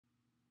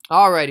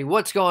Alrighty,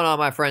 what's going on,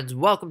 my friends?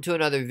 Welcome to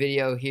another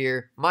video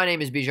here. My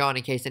name is Bijan,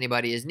 in case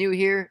anybody is new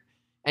here.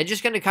 And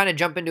just going to kind of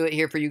jump into it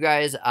here for you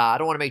guys. I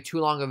don't want to make too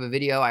long of a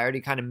video. I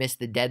already kind of missed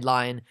the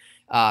deadline,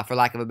 for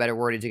lack of a better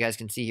word. As you guys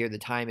can see here, the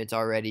time, it's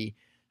already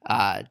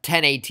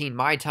 10:18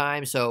 my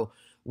time. So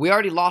we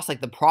already lost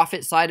like the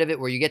profit side of it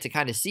where you get to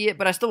kind of see it.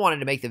 But I still wanted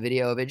to make the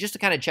video of it just to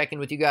kind of check in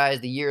with you guys.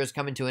 The year is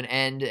coming to an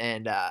end,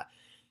 and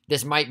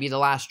this might be the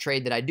last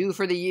trade that I do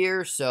for the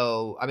year.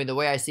 So, I mean, the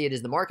way I see it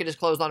is the market is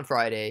closed on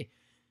Friday.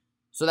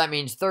 So that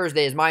means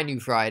Thursday is my new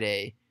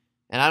Friday.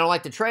 And I don't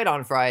like to trade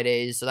on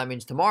Fridays, so that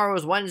means tomorrow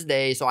is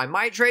Wednesday. So I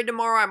might trade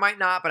tomorrow, I might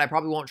not, but I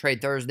probably won't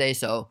trade Thursday.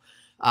 So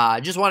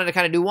just wanted to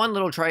kind of do one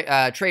little trade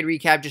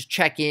recap, just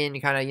check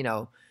in, kind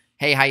of,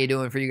 hey, how you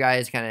doing for you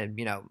guys, kind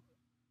of,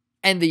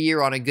 end the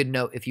year on a good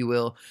note, if you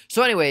will.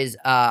 So anyways,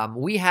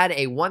 we had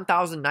a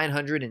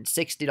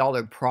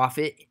 $1,960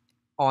 profit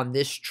on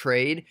this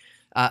trade.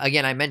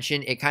 Again, I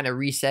mentioned it kind of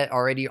reset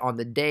already on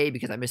the day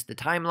because I missed the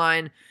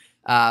timeline.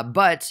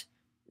 But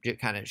just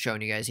kind of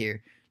showing you guys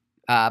here.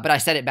 But I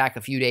set it back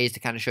a few days to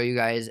kind of show you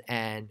guys.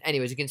 And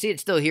anyways, you can see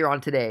it's still here on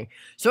today.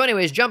 So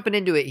anyways, jumping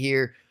into it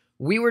here,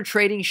 we were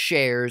trading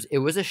shares. It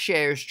was a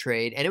shares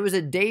trade, and it was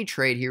a day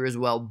trade here as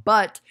well.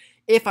 But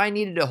if I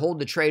needed to hold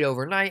the trade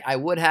overnight, I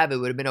would have. It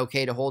would have been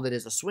okay to hold it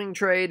as a swing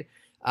trade.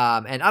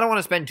 And I don't want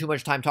to spend too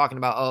much time talking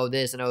about, oh,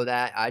 this and oh,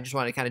 that. I just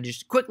want to kind of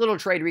just quick little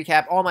trade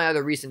recap. All my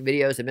other recent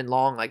videos have been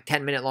long, like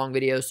 10-minute long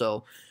videos.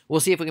 So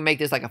we'll see if we can make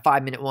this like a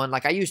 5-minute one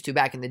like I used to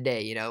back in the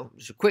day,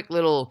 just a quick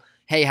little,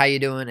 hey, how you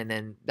doing? And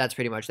then that's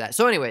pretty much that.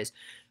 So anyways,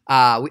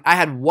 I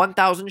had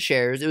 1,000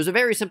 shares. It was a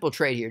very simple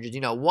trade here. Just,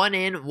 one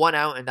in, one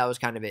out, and that was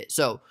kind of it.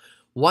 So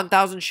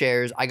 1,000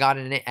 shares, I got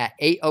in it at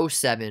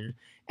 8:07.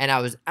 And I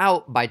was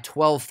out by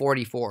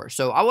 12:44.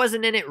 So I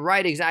wasn't in it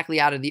right exactly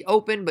out of the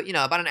open, but,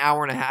 about an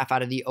hour and a half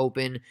out of the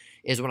open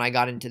is when I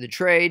got into the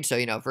trade.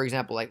 So, for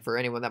example, like for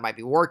anyone that might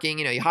be working,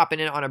 you hop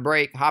in it on a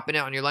break, hop in it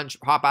on your lunch,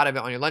 hop out of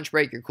it on your lunch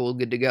break, you're cool,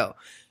 good to go.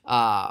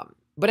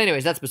 But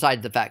anyways, that's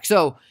besides the fact.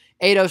 So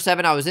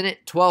 8:07, I was in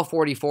it.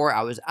 12:44,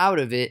 I was out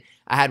of it.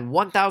 I had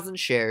 1,000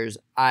 shares.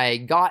 I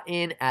got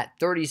in at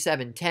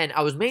 37.10.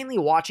 I was mainly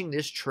watching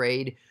this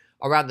trade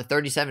around the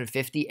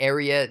 37.50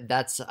 area.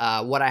 That's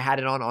what I had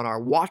it on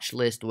our watch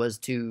list, was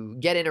to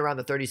get in around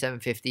the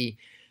 37.50.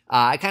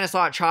 I kind of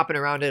saw it chopping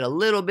around it a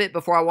little bit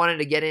before I wanted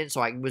to get in,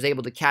 so I was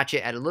able to catch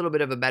it at a little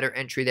bit of a better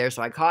entry there.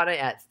 So I caught it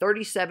at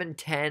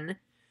 37.10,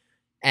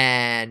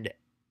 and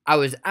I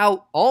was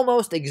out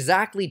almost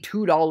exactly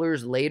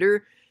 $2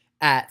 later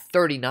at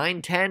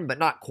 39.10, but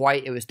not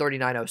quite. It was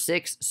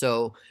 39.06,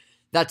 so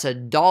that's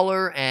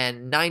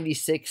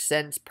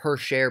 $1.96 per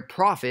share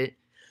profit.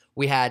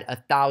 We had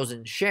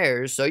 1,000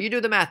 shares. So you do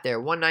the math there.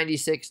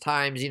 196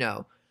 times,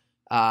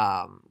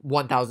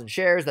 1,000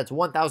 shares. That's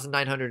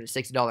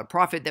 $1,960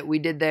 profit that we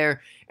did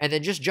there. And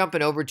then just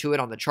jumping over to it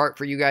on the chart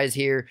for you guys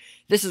here.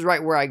 This is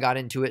right where I got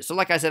into it. So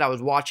like I said, I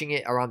was watching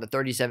it around the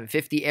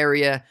 37.50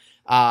 area.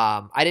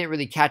 I didn't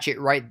really catch it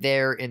right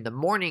there in the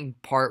morning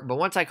part, but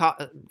once I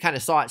kind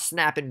of saw it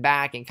snapping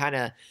back and kind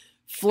of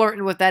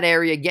flirting with that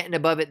area, getting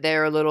above it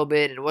there a little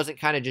bit, and it wasn't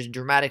kind of just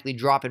dramatically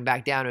dropping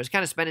back down. It was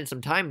kind of spending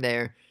some time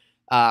there.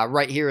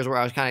 Right here is where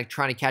I was kind of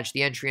trying to catch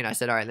the entry, and I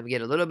said, all right, let me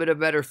get a little bit of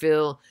better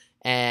fill,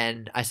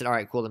 and I said, all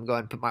right, cool, let me go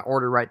ahead and put my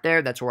order right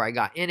there. That's where I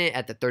got in it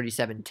at the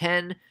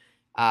 37.10,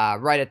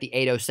 right at the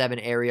 8:07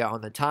 area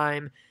on the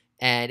time,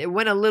 and it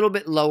went a little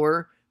bit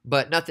lower,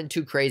 but nothing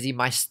too crazy.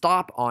 My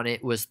stop on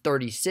it was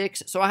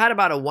 36, so I had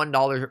about a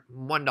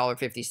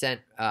 $1.50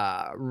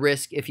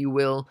 risk, if you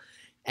will,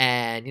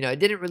 and, it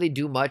didn't really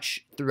do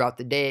much throughout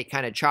the day. It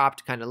kind of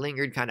chopped, kind of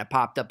lingered, kind of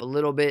popped up a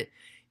little bit.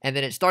 And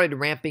then it started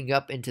ramping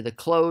up into the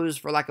close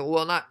for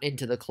well, not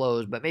into the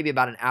close, but maybe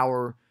about an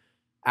hour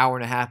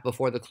and a half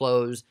before the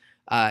close.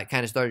 It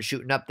kind of started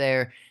shooting up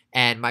there.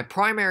 And my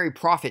primary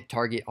profit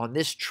target on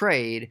this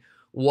trade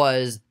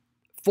was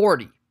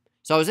 40.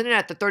 So I was in it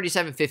at the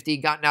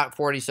 37.50, gotten out at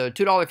 40. So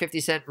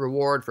 $2.50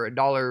 reward for a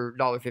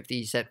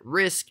 $1.50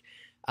 risk.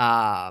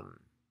 Yeah.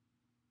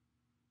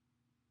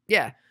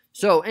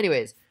 So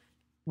anyways,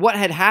 what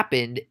had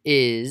happened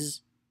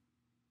is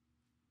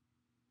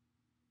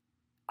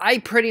I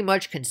pretty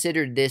much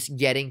considered this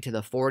getting to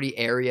the 40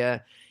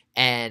 area,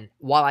 and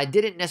while I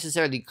didn't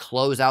necessarily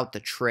close out the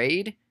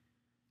trade,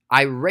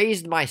 I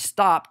raised my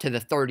stop to the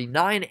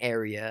 39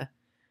 area,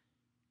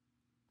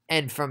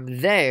 and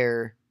from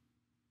there,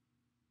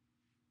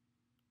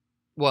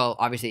 well,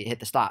 obviously it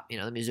hit the stop.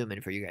 Let me zoom in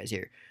for you guys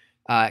here.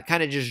 It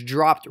kind of just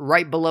dropped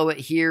right below it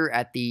here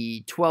at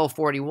the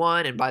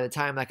 12:41, and by the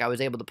time I was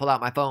able to pull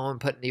out my phone,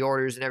 put in the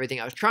orders and everything,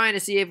 I was trying to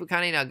see if we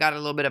kind of got a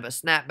little bit of a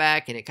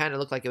snapback, and it kind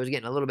of looked like it was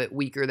getting a little bit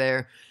weaker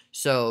there.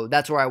 So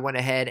that's where I went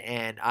ahead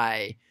and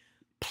I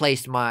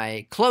placed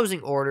my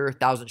closing order,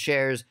 1,000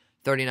 shares,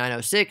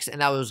 39.06,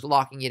 and that was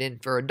locking it in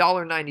for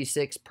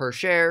 $1.96 per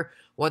share,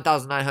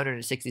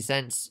 1,960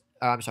 cents.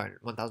 I'm sorry,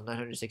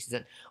 1,960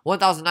 cents,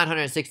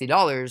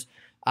 $1,960.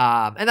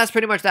 And that's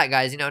pretty much that,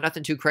 guys.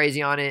 Nothing too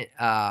crazy on it.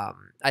 I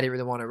didn't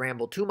really want to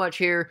ramble too much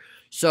here.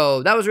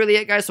 So that was really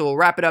it, guys. So we'll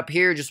wrap it up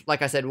here. Just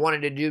like I said,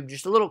 wanted to do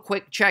just a little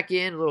quick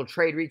check-in, a little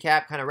trade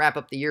recap, kind of wrap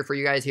up the year for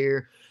you guys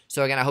here.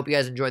 So again, I hope you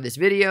guys enjoyed this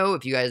video.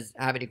 If you guys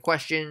have any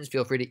questions,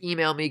 feel free to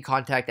email me,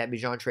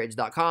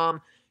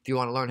 contact@bijantrades.com. If you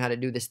want to learn how to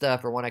do this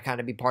stuff or want to kind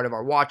of be part of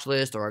our watch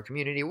list or our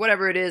community,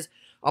 whatever it is,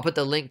 I'll put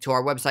the link to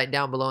our website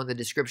down below in the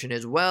description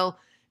as well.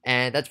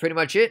 And that's pretty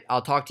much it.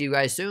 I'll talk to you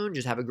guys soon.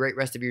 Just have a great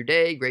rest of your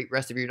day, great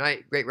rest of your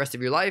night, great rest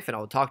of your life, and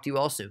I'll talk to you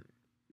all soon.